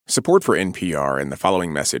Support for NPR and the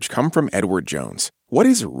following message come from Edward Jones. What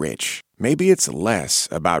is rich? Maybe it's less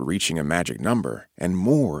about reaching a magic number and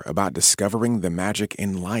more about discovering the magic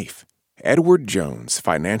in life. Edward Jones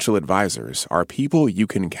Financial Advisors are people you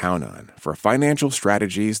can count on for financial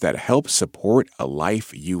strategies that help support a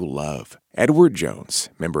life you love. Edward Jones,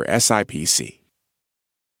 member SIPC.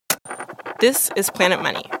 This is Planet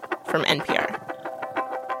Money from NPR.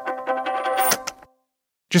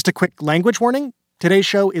 Just a quick language warning. Today's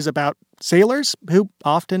show is about sailors who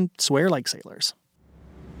often swear like sailors.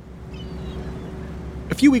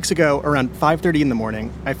 A few weeks ago, around 5:30 in the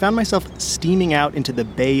morning, I found myself steaming out into the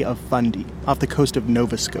Bay of Fundy off the coast of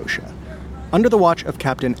Nova Scotia, under the watch of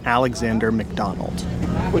Captain Alexander MacDonald.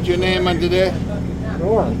 Put your name under there.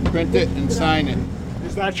 Sure. Print it and sign it.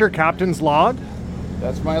 Is that your captain's log?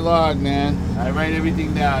 That's my log, man. I write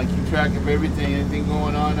everything down, keep track of everything, anything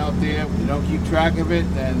going on out there. If you don't keep track of it,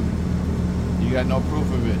 then you got no proof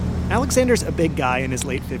of it. Alexander's a big guy in his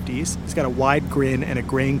late 50s. He's got a wide grin and a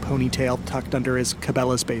graying ponytail tucked under his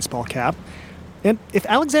Cabela's baseball cap. And if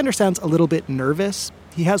Alexander sounds a little bit nervous,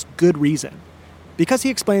 he has good reason. Because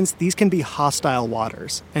he explains these can be hostile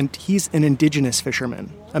waters, and he's an indigenous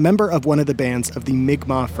fisherman, a member of one of the bands of the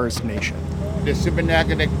Mi'kmaq First Nation. The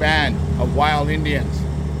Sipanakinik Band of Wild Indians.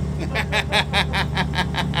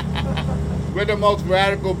 We're the most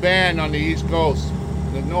radical band on the East Coast.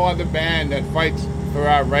 There's no other band that fights for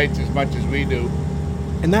our rights as much as we do.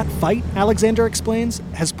 And that fight, Alexander explains,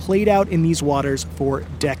 has played out in these waters for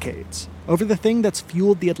decades, over the thing that's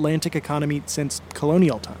fueled the Atlantic economy since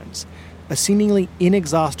colonial times, a seemingly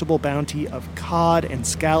inexhaustible bounty of cod and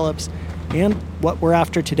scallops, and what we're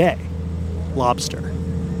after today, lobster.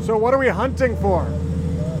 So what are we hunting for?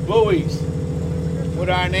 Buoys. Put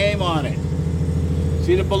our name on it.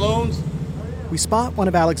 See the balloons? We spot one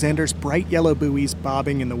of Alexander's bright yellow buoys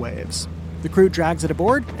bobbing in the waves. The crew drags it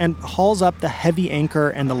aboard and hauls up the heavy anchor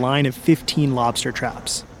and the line of 15 lobster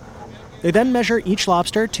traps. They then measure each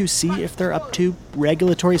lobster to see if they're up to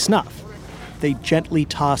regulatory snuff. They gently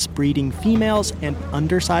toss breeding females and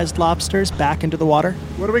undersized lobsters back into the water.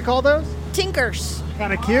 What do we call those? Tinkers.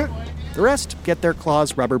 Kind of cute. The rest get their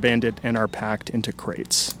claws rubber banded and are packed into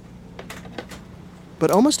crates. But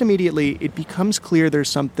almost immediately, it becomes clear there's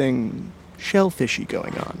something shellfishy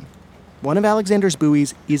going on. One of Alexander's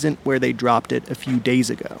buoys isn't where they dropped it a few days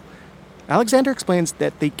ago. Alexander explains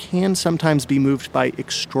that they can sometimes be moved by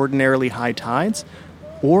extraordinarily high tides,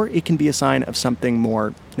 or it can be a sign of something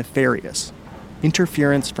more nefarious,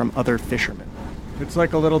 interference from other fishermen. It's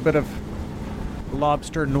like a little bit of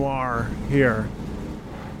lobster noir here.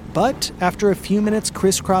 But after a few minutes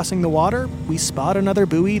crisscrossing the water, we spot another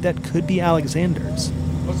buoy that could be Alexander's.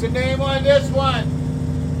 What's the name on this one?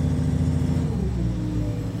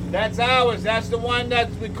 That's ours. That's the one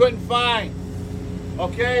that we couldn't find.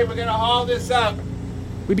 Okay, we're going to haul this up.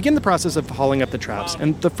 We begin the process of hauling up the traps,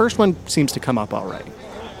 and the first one seems to come up all right.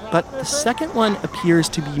 But the second one appears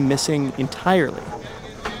to be missing entirely.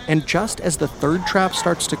 And just as the third trap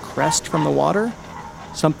starts to crest from the water,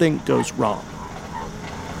 something goes wrong.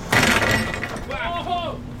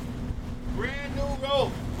 Brand new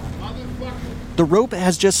rope, motherfucker. The rope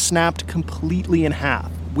has just snapped completely in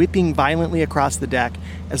half, whipping violently across the deck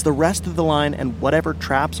as the rest of the line and whatever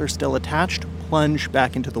traps are still attached plunge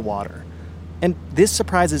back into the water. And this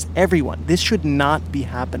surprises everyone. This should not be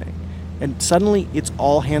happening. And suddenly, it's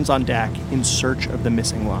all hands on deck in search of the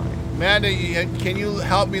missing line. Amanda, can you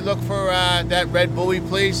help me look for that red buoy,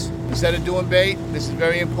 please? Instead of doing bait? This is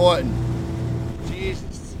very important.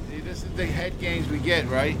 Jesus, this is the head games we get,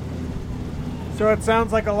 right? So it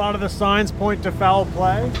sounds like a lot of the signs point to foul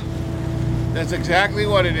play? That's exactly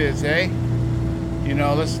what it is, eh? You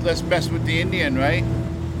know, let's mess with the Indian, right?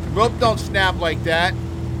 Rope don't snap like that.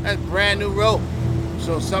 That's brand new rope.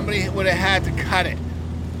 So somebody would have had to cut it.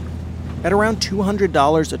 At around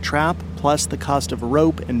 $200 a trap, plus the cost of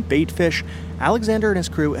rope and bait fish, Alexander and his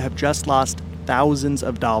crew have just lost thousands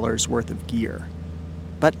of dollars worth of gear.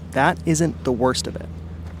 But that isn't the worst of it.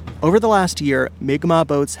 Over the last year, Mi'kmaq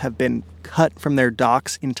boats have been cut from their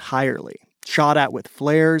docks entirely, shot at with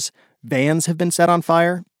flares, vans have been set on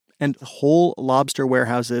fire, and whole lobster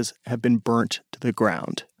warehouses have been burnt to the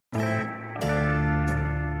ground.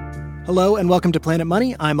 Hello and welcome to Planet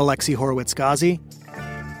Money. I'm Alexi Horowitz-Ghazi.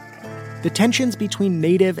 The tensions between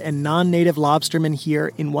native and non-native lobstermen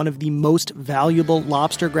here in one of the most valuable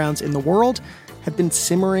lobster grounds in the world have been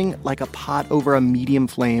simmering like a pot over a medium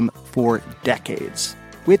flame for decades,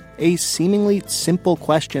 with a seemingly simple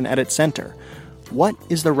question at its center. What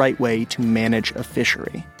is the right way to manage a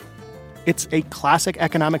fishery? It's a classic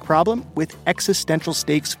economic problem with existential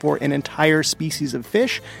stakes for an entire species of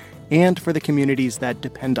fish, and for the communities that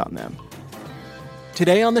depend on them.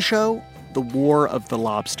 Today on the show, the War of the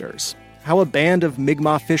Lobsters, how a band of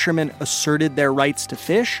Mi'kmaq fishermen asserted their rights to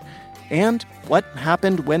fish, and what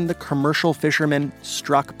happened when the commercial fishermen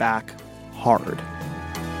struck back hard.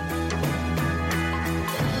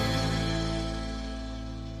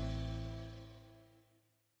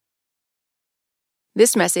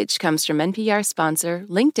 This message comes from NPR sponsor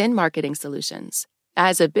LinkedIn Marketing Solutions.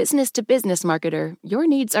 As a business-to-business marketer, your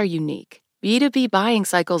needs are unique. B2B buying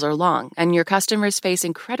cycles are long, and your customers face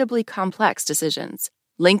incredibly complex decisions.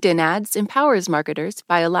 LinkedIn Ads empowers marketers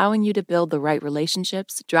by allowing you to build the right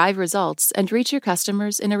relationships, drive results, and reach your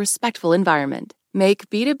customers in a respectful environment. Make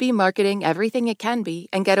B2B marketing everything it can be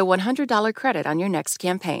and get a $100 credit on your next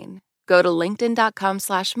campaign. Go to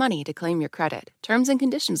linkedin.com/money to claim your credit. Terms and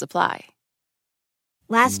conditions apply.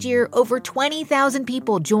 Last year, over 20,000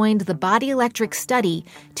 people joined the Body Electric study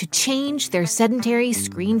to change their sedentary,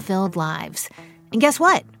 screen-filled lives. And guess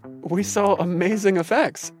what? We saw amazing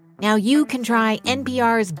effects. Now you can try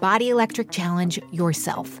NPR's Body Electric Challenge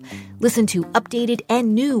yourself. Listen to updated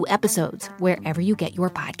and new episodes wherever you get your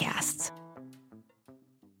podcasts.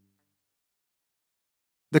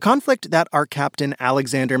 The conflict that our captain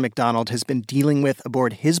Alexander McDonald has been dealing with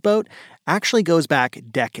aboard his boat actually goes back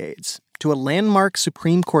decades to a landmark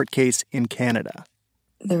Supreme Court case in Canada.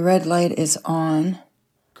 The red light is on.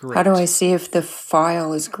 Great. How do I see if the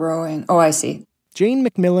file is growing? Oh, I see. Jane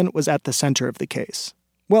McMillan was at the center of the case.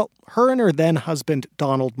 Well, her and her then-husband,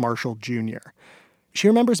 Donald Marshall Jr. She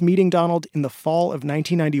remembers meeting Donald in the fall of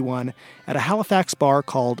 1991 at a Halifax bar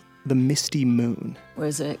called the Misty Moon. It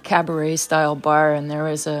was a cabaret-style bar, and there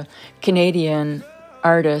was a Canadian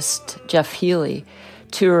artist, Jeff Healy,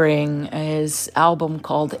 touring his album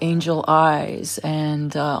called Angel Eyes,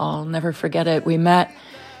 and I'll never forget it. We met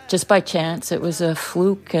just by chance. It was a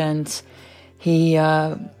fluke, and he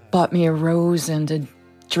bought me a rose and a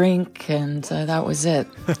drink, and that was it.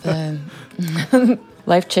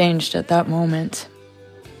 Life changed at that moment.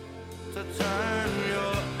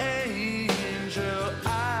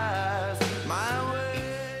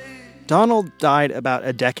 Donald died about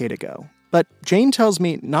a decade ago. But Jane tells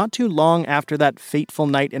me not too long after that fateful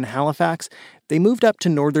night in Halifax, they moved up to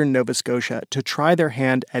northern Nova Scotia to try their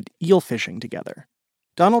hand at eel fishing together.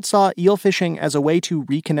 Donald saw eel fishing as a way to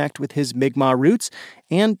reconnect with his Mi'kmaq roots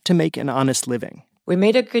and to make an honest living. We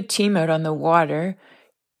made a good team out on the water.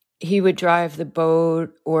 He would drive the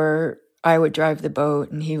boat, or I would drive the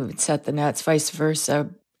boat, and he would set the nets, vice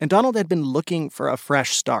versa. And Donald had been looking for a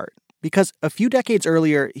fresh start because a few decades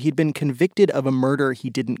earlier, he'd been convicted of a murder he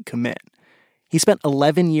didn't commit. He spent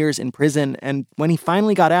 11 years in prison, and when he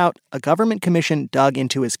finally got out, a government commission dug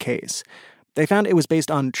into his case. They found it was based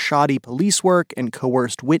on shoddy police work and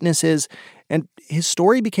coerced witnesses, and his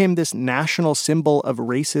story became this national symbol of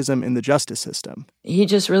racism in the justice system. He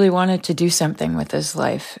just really wanted to do something with his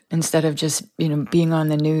life instead of just, being on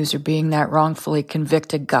the news or being that wrongfully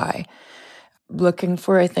convicted guy. Looking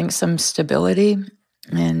for, I think, some stability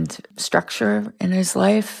and structure in his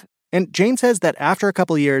life. And Jane says that after a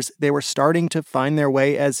couple years, they were starting to find their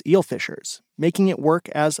way as eel fishers, making it work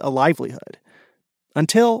as a livelihood.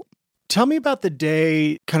 Until... Tell me about the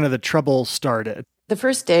day kind of the trouble started. The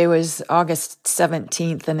first day was August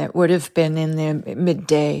 17th, and it would have been in the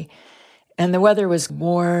midday. And the weather was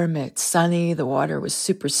warm, it's sunny, the water was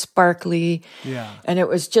super sparkly. Yeah. And it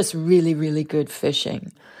was just really, really good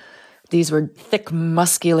fishing. These were thick,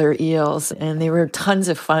 muscular eels, and they were tons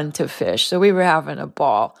of fun to fish. So we were having a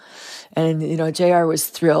ball. And, JR was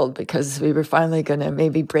thrilled because we were finally going to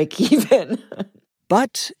maybe break even.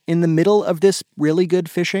 But in the middle of this really good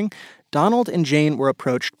fishing, Donald and Jane were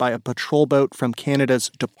approached by a patrol boat from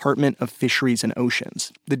Canada's Department of Fisheries and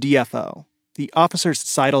Oceans, the DFO. The officers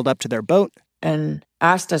sidled up to their boat and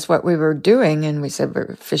asked us what we were doing, and we said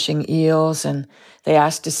we're fishing eels, and they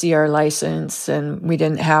asked to see our license, and we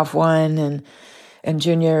didn't have one, and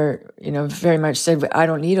Junior, very much said, I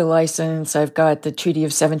don't need a license, I've got the Treaty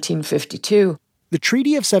of 1752. The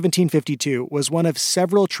Treaty of 1752 was one of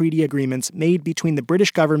several treaty agreements made between the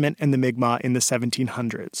British government and the Mi'kmaq in the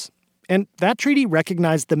 1700s. And that treaty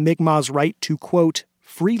recognized the Mi'kmaq's right to, quote,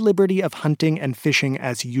 free liberty of hunting and fishing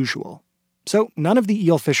as usual. So none of the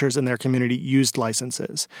eel fishers in their community used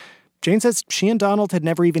licenses. Jane says she and Donald had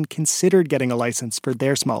never even considered getting a license for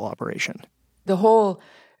their small operation. The whole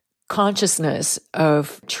consciousness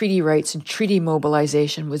of treaty rights and treaty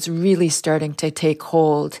mobilization was really starting to take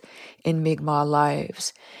hold in Mi'kmaq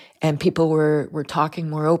lives. And people were talking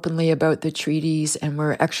more openly about the treaties and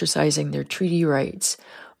were exercising their treaty rights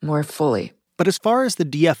more fully. But as far as the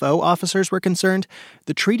DFO officers were concerned,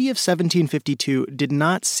 the Treaty of 1752 did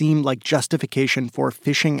not seem like justification for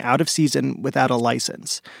fishing out of season without a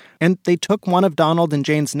license. And they took one of Donald and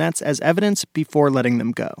Jane's nets as evidence before letting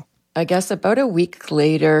them go. I guess about a week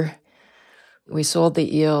later, we sold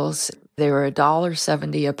the eels. They were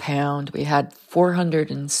 $1.70 a pound. We had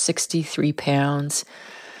 463 pounds.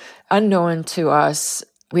 Unknown to us,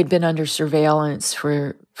 we'd been under surveillance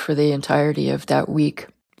for the entirety of that week.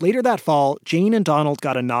 Later that fall, Jane and Donald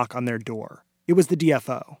got a knock on their door. It was the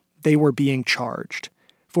DFO. They were being charged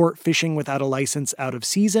for fishing without a license out of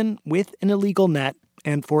season with an illegal net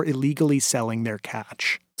and for illegally selling their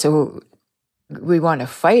catch. So we want to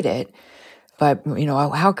fight it, but,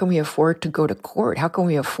 how can we afford to go to court? How can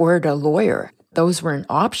we afford a lawyer? Those weren't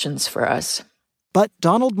options for us. But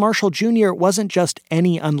Donald Marshall Jr. wasn't just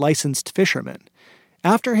any unlicensed fisherman.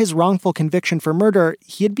 After his wrongful conviction for murder,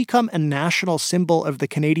 he had become a national symbol of the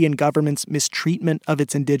Canadian government's mistreatment of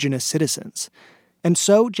its Indigenous citizens. And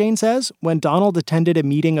so, Jane says, when Donald attended a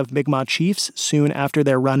meeting of Mi'kmaq chiefs soon after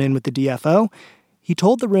their run-in with the DFO, he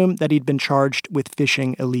told the room that he'd been charged with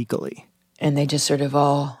fishing illegally. And they just sort of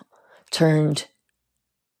all turned,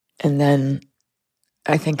 and then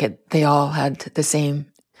I think they all had the same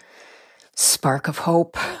spark of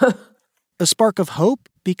hope. A spark of hope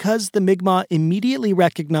because the Mi'kmaq immediately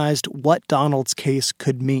recognized what Donald's case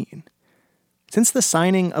could mean. Since the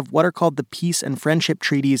signing of what are called the Peace and Friendship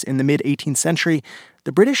Treaties in the mid-18th century,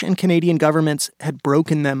 the British and Canadian governments had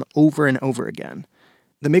broken them over and over again.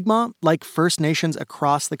 The Mi'kmaq, like First Nations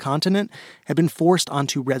across the continent, had been forced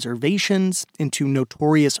onto reservations, into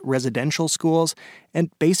notorious residential schools,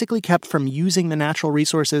 and basically kept from using the natural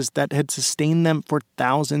resources that had sustained them for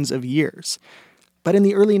thousands of years. But in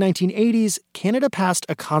the early 1980s, Canada passed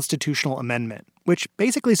a constitutional amendment, which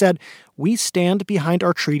basically said, we stand behind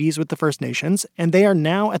our treaties with the First Nations, and they are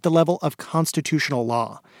now at the level of constitutional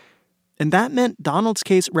law. And that meant Donald's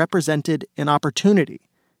case represented an opportunity.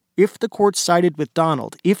 If the courts sided with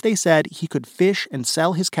Donald, if they said he could fish and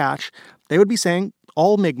sell his catch, they would be saying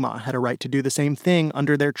all Mi'kmaq had a right to do the same thing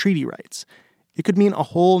under their treaty rights. It could mean a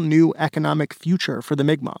whole new economic future for the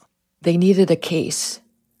Mi'kmaq. They needed a case,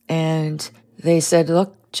 and they said,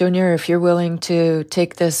 look, Junior, if you're willing to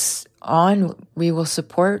take this on, we will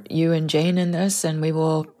support you and Jane in this, and we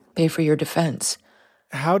will pay for your defense.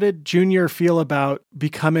 How did Junior feel about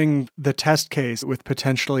becoming the test case with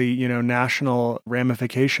potentially, national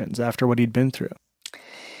ramifications after what he'd been through?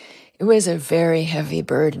 It was a very heavy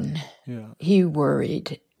burden. Yeah. He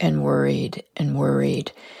worried and worried and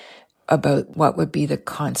worried about what would be the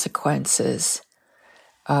consequences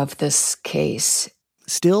of this case.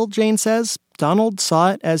 Still, Jane says, Donald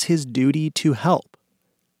saw it as his duty to help.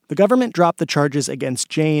 The government dropped the charges against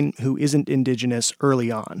Jane, who isn't Indigenous,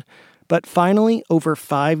 early on. But finally, over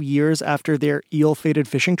 5 years after their eel-fated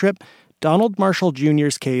fishing trip, Donald Marshall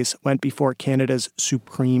Jr.'s case went before Canada's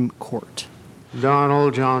Supreme Court.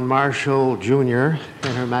 Donald John Marshall Jr.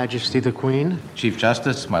 and Her Majesty the Queen. Chief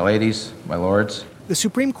Justice, my ladies, my lords. The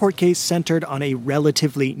Supreme Court case centered on a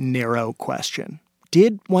relatively narrow question.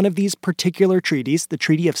 Did one of these particular treaties, the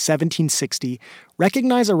Treaty of 1760,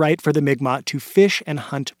 recognize a right for the Mi'kmaq to fish and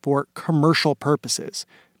hunt for commercial purposes?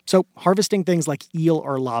 So harvesting things like eel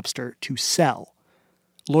or lobster to sell.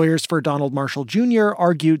 Lawyers for Donald Marshall Jr.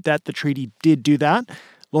 argued that the treaty did do that.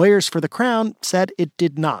 Lawyers for the Crown said it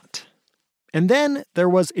did not. And then there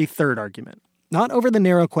was a third argument, not over the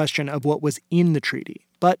narrow question of what was in the treaty,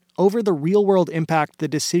 but over the real-world impact the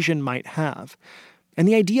decision might have. And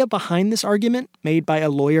the idea behind this argument, made by a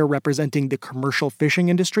lawyer representing the commercial fishing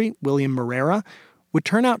industry, William Morera, would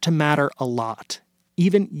turn out to matter a lot,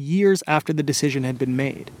 even years after the decision had been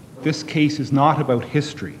made. This case is not about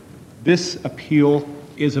history. This appeal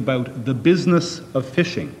is about the business of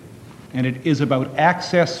fishing, and it is about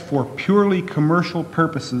access for purely commercial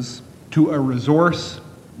purposes to a resource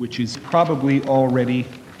which is probably already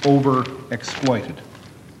overexploited.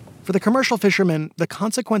 For the commercial fishermen, the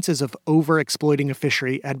consequences of overexploiting a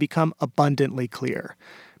fishery had become abundantly clear.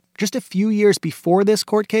 Just a few years before this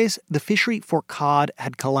court case, the fishery for cod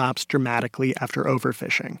had collapsed dramatically after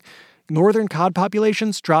overfishing. Northern cod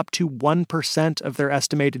populations dropped to 1% of their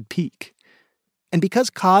estimated peak. And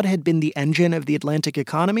because cod had been the engine of the Atlantic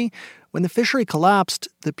economy, when the fishery collapsed,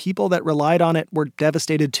 the people that relied on it were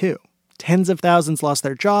devastated too. Tens of thousands lost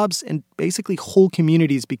their jobs, and basically whole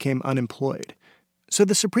communities became unemployed. So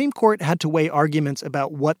the Supreme Court had to weigh arguments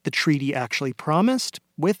about what the treaty actually promised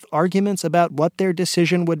with arguments about what their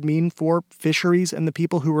decision would mean for fisheries and the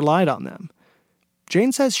people who relied on them.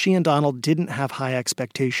 Jane says she and Donald didn't have high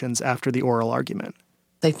expectations after the oral argument.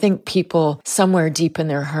 I think people somewhere deep in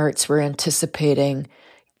their hearts were anticipating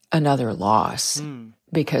another loss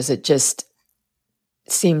because it just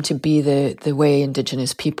seemed to be the way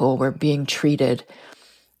Indigenous people were being treated.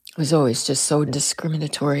 It was always just so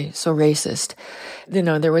discriminatory, so racist.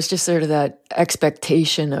 There was just sort of that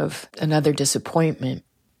expectation of another disappointment.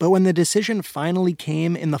 But when the decision finally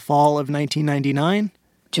came in the fall of 1999...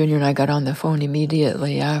 Junior and I got on the phone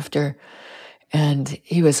immediately after, and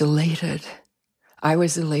he was elated. I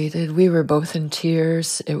was elated. We were both in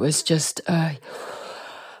tears. It was just,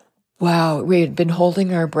 wow, we had been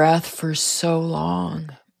holding our breath for so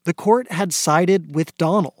long. The court had sided with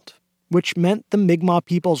Donald, which meant the Mi'kmaq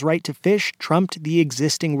people's right to fish trumped the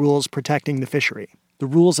existing rules protecting the fishery, the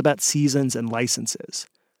rules about seasons and licenses.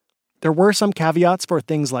 There were some caveats for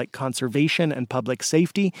things like conservation and public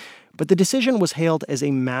safety, but the decision was hailed as a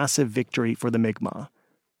massive victory for the Mi'kmaq.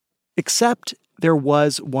 Except there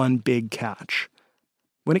was one big catch.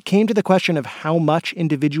 When it came to the question of how much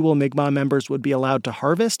individual Mi'kmaq members would be allowed to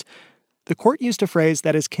harvest, the court used a phrase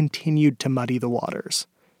that has continued to muddy the waters: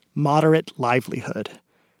 moderate livelihood.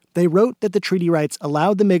 They wrote that the treaty rights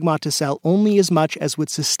allowed the Mi'kmaq to sell only as much as would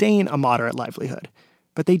sustain a moderate livelihood,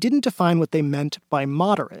 but they didn't define what they meant by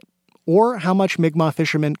moderate, or how much Mi'kmaq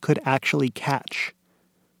fishermen could actually catch.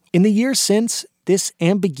 In the years since, this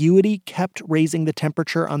ambiguity kept raising the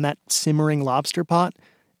temperature on that simmering lobster pot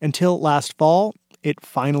until last fall, it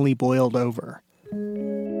finally boiled over.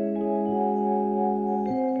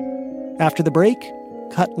 After the break,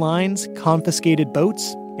 cut lines, confiscated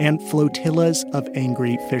boats, and flotillas of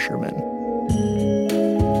angry fishermen.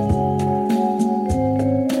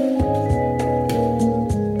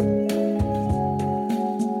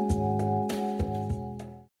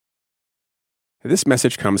 This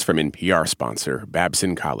message comes from NPR sponsor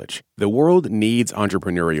Babson College. The world needs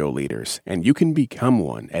entrepreneurial leaders, and you can become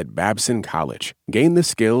one at Babson College. Gain the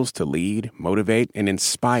skills to lead, motivate, and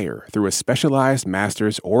inspire through a specialized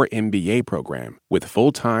master's or MBA program with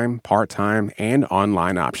full-time, part-time, and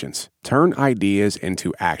online options. Turn ideas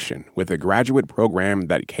into action with a graduate program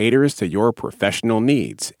that caters to your professional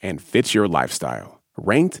needs and fits your lifestyle.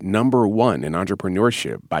 Ranked number 1 in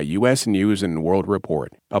entrepreneurship by U.S. News & World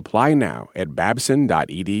Report. Apply now at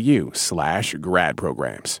babson.edu/grad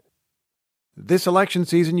programs. This election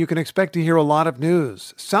season, you can expect to hear a lot of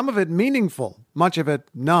news, some of it meaningful, much of it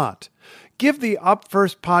not. Give the Up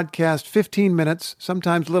First podcast 15 minutes,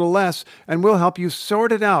 sometimes a little less, and we'll help you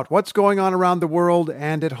sort it out, what's going on around the world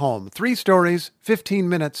and at home. 3 stories, 15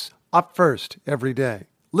 minutes, Up First every day.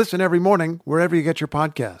 Listen every morning wherever you get your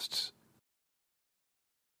podcasts.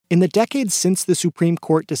 In the decades since the Supreme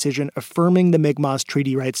Court decision affirming the Mi'kmaq's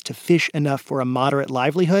treaty rights to fish enough for a moderate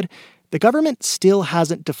livelihood, the government still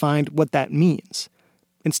hasn't defined what that means.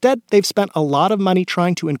 Instead, they've spent a lot of money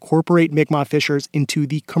trying to incorporate Mi'kmaq fishers into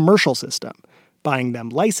the commercial system, buying them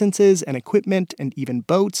licenses and equipment and even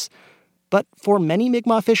boats. But for many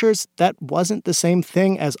Mi'kmaq fishers, that wasn't the same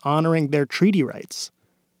thing as honoring their treaty rights.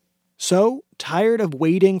 So, tired of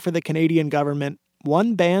waiting for the Canadian government,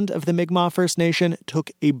 one band of the Mi'kmaq First Nation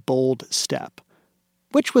took a bold step,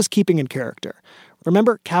 which was keeping in character.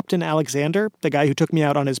 Remember Captain Alexander, the guy who took me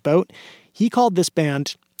out on his boat? He called this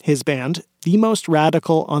band, his band, the most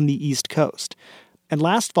radical on the East Coast. And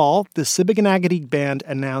last fall, the Sipekne'katik Band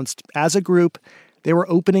announced, as a group, they were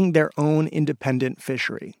opening their own independent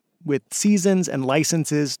fishery, with seasons and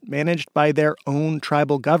licenses managed by their own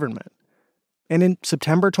tribal government. And in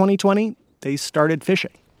September 2020, they started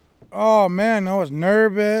fishing. Oh, man, I was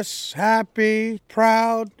nervous, happy,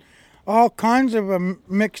 proud, all kinds of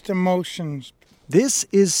mixed emotions. This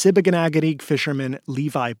is Sipekne'katik fisherman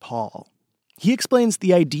Levi Paul. He explains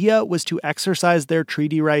the idea was to exercise their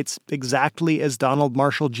treaty rights exactly as Donald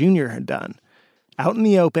Marshall Jr. had done. Out in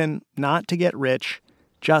the open, not to get rich,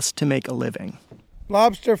 just to make a living.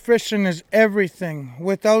 Lobster fishing is everything.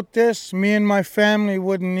 Without this, me and my family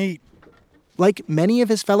wouldn't eat. Like many of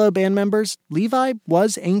his fellow band members, Levi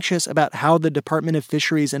was anxious about how the Department of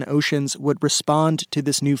Fisheries and Oceans would respond to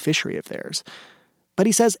this new fishery of theirs. But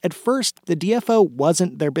he says at first, the DFO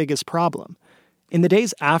wasn't their biggest problem. In the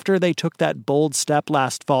days after they took that bold step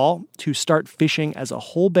last fall to start fishing as a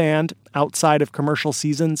whole band outside of commercial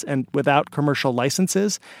seasons and without commercial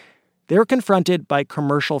licenses, they were confronted by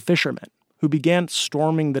commercial fishermen who began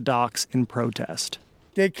storming the docks in protest.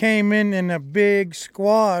 They came in a big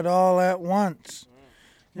squad all at once.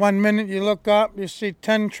 One minute you look up, you see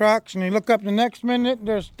 10 trucks, and you look up the next minute,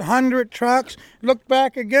 there's 100 trucks. Look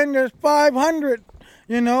back again, there's 500.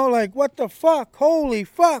 Like, what the fuck? Holy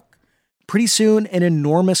fuck. Pretty soon, an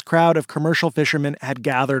enormous crowd of commercial fishermen had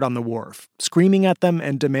gathered on the wharf, screaming at them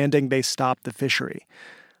and demanding they stop the fishery.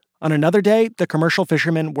 On another day, the commercial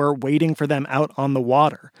fishermen were waiting for them out on the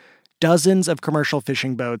water. Dozens of commercial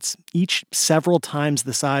fishing boats, each several times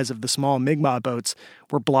the size of the small Mi'kmaq boats,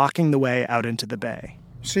 were blocking the way out into the bay.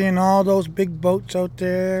 Seeing all those big boats out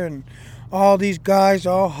there and all these guys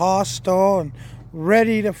all hostile and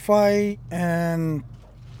ready to fight, and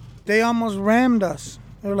they almost rammed us.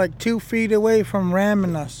 They were like 2 feet away from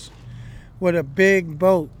ramming us with a big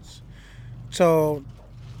boats. So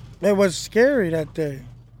it was scary that day.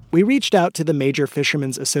 We reached out to the major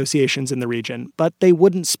fishermen's associations in the region, but they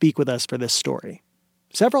wouldn't speak with us for this story.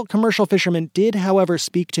 Several commercial fishermen did, however,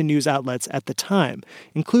 speak to news outlets at the time,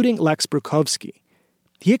 including Lex Brukowski.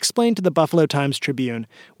 He explained to the Buffalo Times-Tribune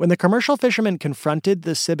when the commercial fishermen confronted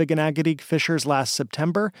the Sipekne'katik fishers last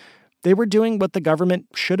September, they were doing what the government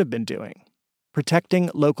should have been doing, protecting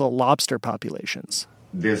local lobster populations.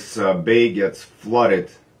 This bay gets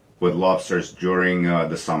flooded with lobsters during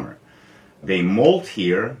the summer. They molt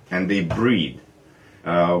here and they breed,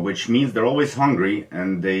 which means they're always hungry,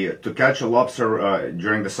 and to catch a lobster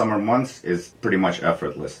during the summer months is pretty much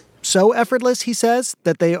effortless. So effortless, he says,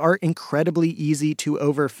 that they are incredibly easy to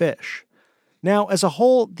overfish. Now, as a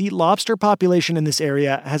whole, the lobster population in this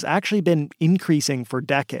area has actually been increasing for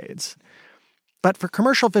decades. But for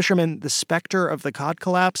commercial fishermen, the specter of the cod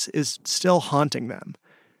collapse is still haunting them.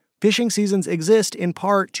 Fishing seasons exist in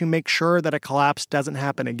part to make sure that a collapse doesn't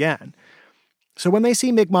happen again. So when they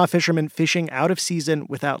see Mi'kmaq fishermen fishing out of season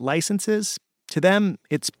without licenses, to them,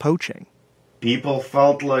 it's poaching. People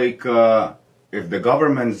felt like if the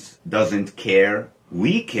government doesn't care,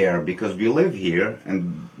 we care because we live here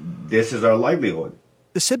and this is our livelihood.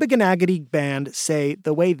 The Sipekne'katik band say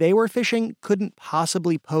the way they were fishing couldn't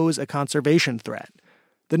possibly pose a conservation threat.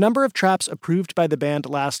 The number of traps approved by the band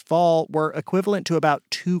last fall were equivalent to about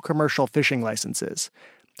 2 commercial fishing licenses.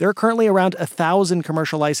 There are currently around 1,000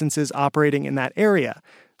 commercial licenses operating in that area,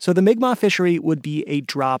 so the Mi'kmaq fishery would be a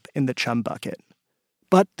drop in the chum bucket.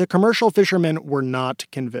 But the commercial fishermen were not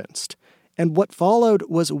convinced. And what followed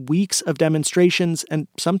was weeks of demonstrations and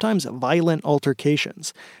sometimes violent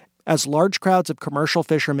altercations, as large crowds of commercial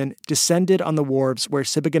fishermen descended on the wharves where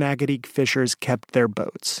Sipekne'katik fishers kept their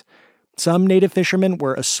boats. Some native fishermen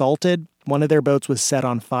were assaulted, one of their boats was set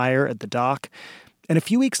on fire at the dock, and a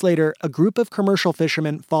few weeks later, a group of commercial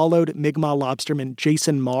fishermen followed Mi'kmaq lobsterman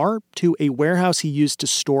Jason Marr to a warehouse he used to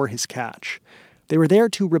store his catch. They were there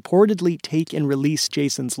to reportedly take and release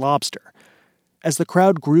Jason's lobster. As the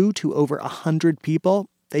crowd grew to over 100 people,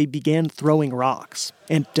 they began throwing rocks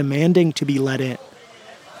and demanding to be let in.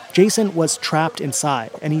 Jason was trapped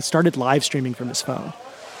inside, and he started live streaming from his phone.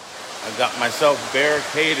 I got myself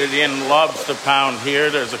barricaded in Lobster Pound here.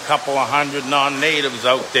 There's a couple of hundred non-natives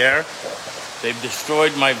out there. They've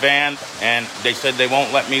destroyed my van, and they said they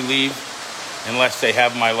won't let me leave unless they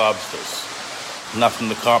have my lobsters. Nothing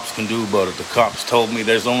the cops can do about it. The cops told me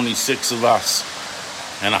there's only 6 of us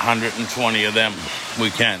and 120 of them.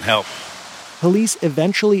 We can't help. Police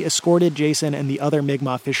eventually escorted Jason and the other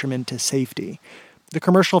Mi'kmaq fishermen to safety. The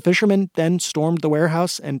commercial fishermen then stormed the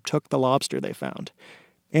warehouse and took the lobster they found.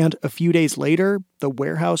 And a few days later, the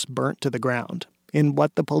warehouse burnt to the ground in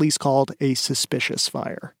what the police called a suspicious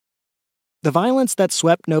fire. The violence that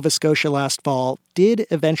swept Nova Scotia last fall did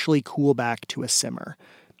eventually cool back to a simmer.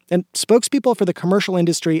 And spokespeople for the commercial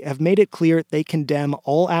industry have made it clear they condemn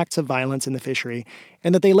all acts of violence in the fishery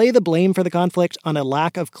and that they lay the blame for the conflict on a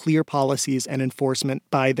lack of clear policies and enforcement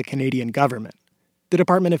by the Canadian government. The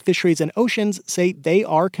Department of Fisheries and Oceans say they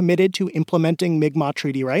are committed to implementing Mi'kmaq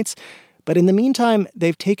treaty rights, but in the meantime,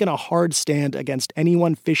 they've taken a hard stand against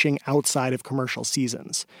anyone fishing outside of commercial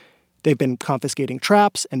seasons. They've been confiscating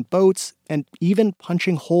traps and boats and even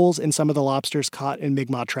punching holes in some of the lobsters caught in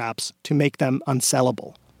Mi'kmaq traps to make them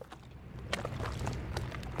unsellable.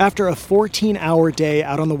 After a 14-hour day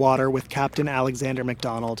out on the water with Captain Alexander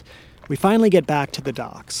MacDonald, we finally get back to the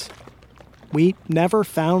docks. We never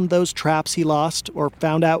found those traps he lost or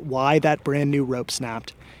found out why that brand new rope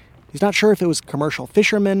snapped. He's not sure if it was commercial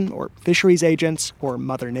fishermen or fisheries agents or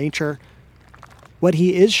Mother Nature. What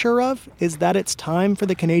he is sure of is that it's time for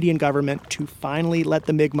the Canadian government to finally let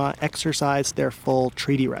the Mi'kmaq exercise their full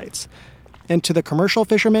treaty rights. And to the commercial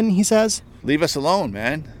fishermen, he says, leave us alone,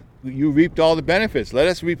 man. You reaped all the benefits. Let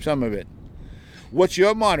us reap some of it. What's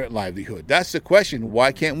your moderate livelihood? That's the question.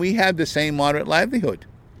 Why can't we have the same moderate livelihood?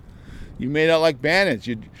 You made out like bandits.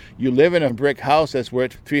 You live in a brick house that's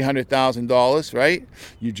worth $300,000, right?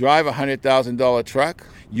 You drive a $100,000 truck.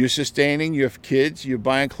 You're sustaining your kids. You're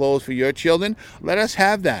buying clothes for your children. Let us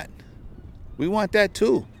have that. We want that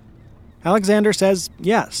too. Alexander says,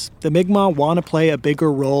 yes, the Mi'kmaq want to play a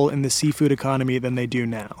bigger role in the seafood economy than they do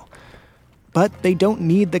now. But they don't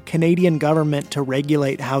need the Canadian government to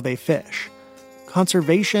regulate how they fish.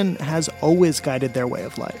 Conservation has always guided their way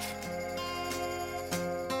of life.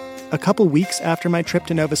 A couple weeks after my trip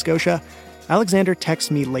to Nova Scotia, Alexander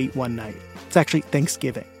texted me late one night. It's actually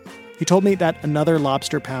Thanksgiving. He told me that another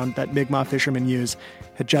lobster pound that Mi'kmaq fishermen use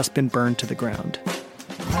had just been burned to the ground.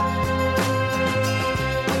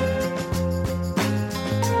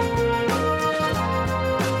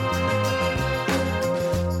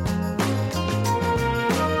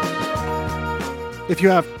 If you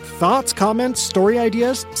have thoughts, comments, story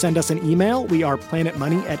ideas, send us an email. We are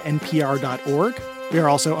planetmoney@npr.org. We are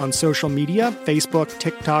also on social media, Facebook,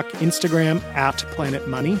 TikTok, Instagram,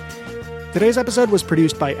 @planetmoney. Today's episode was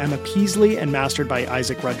produced by Emma Peasley and mastered by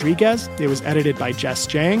Isaac Rodriguez. It was edited by Jess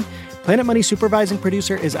Jang. Planet Money supervising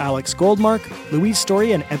producer is Alex Goldmark. Louise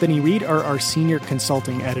Story and Ebony Reed are our senior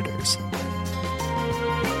consulting editors.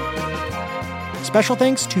 Special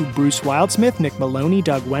thanks to Bruce Wildsmith, Nick Maloney,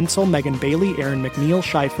 Doug Wenzel, Megan Bailey, Aaron McNeil,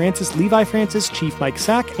 Shai Francis, Levi Francis, Chief Mike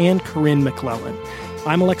Sack, and Corinne McClellan.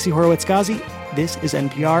 I'm Alexi Horowitz-Ghazi. This is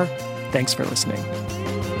NPR. Thanks for listening.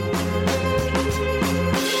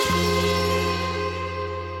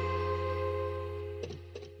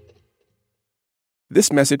 This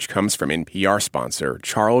message comes from NPR sponsor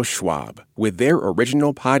Charles Schwab with their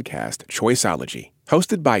original podcast, Choiceology.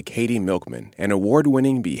 Hosted by Katie Milkman, an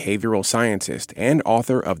award-winning behavioral scientist and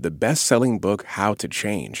author of the best-selling book How to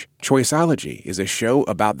Change. Choiceology is a show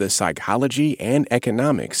about the psychology and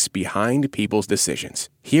economics behind people's decisions.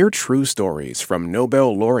 Hear true stories from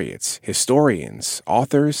Nobel laureates, historians,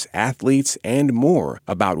 authors, athletes, and more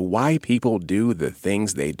about why people do the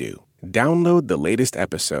things they do. Download the latest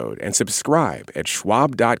episode and subscribe at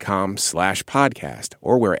schwab.com/podcast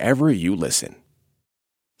or wherever you listen.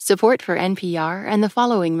 Support for NPR and the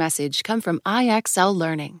following message come from IXL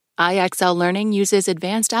Learning. IXL Learning uses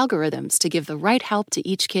advanced algorithms to give the right help to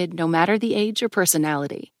each kid no matter the age or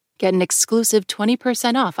personality. Get an exclusive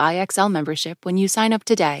 20% off IXL membership when you sign up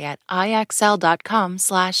today at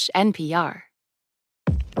IXL.com/NPR.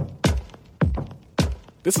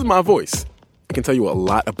 This is my voice. It can tell you a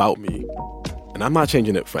lot about me, and I'm not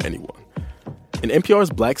changing it for anyone. In NPR's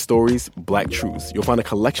Black Stories, Black Truths, you'll find a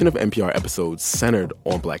collection of NPR episodes centered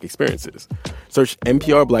on Black experiences. Search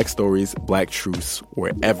NPR Black Stories, Black Truths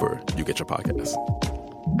wherever you get your podcasts.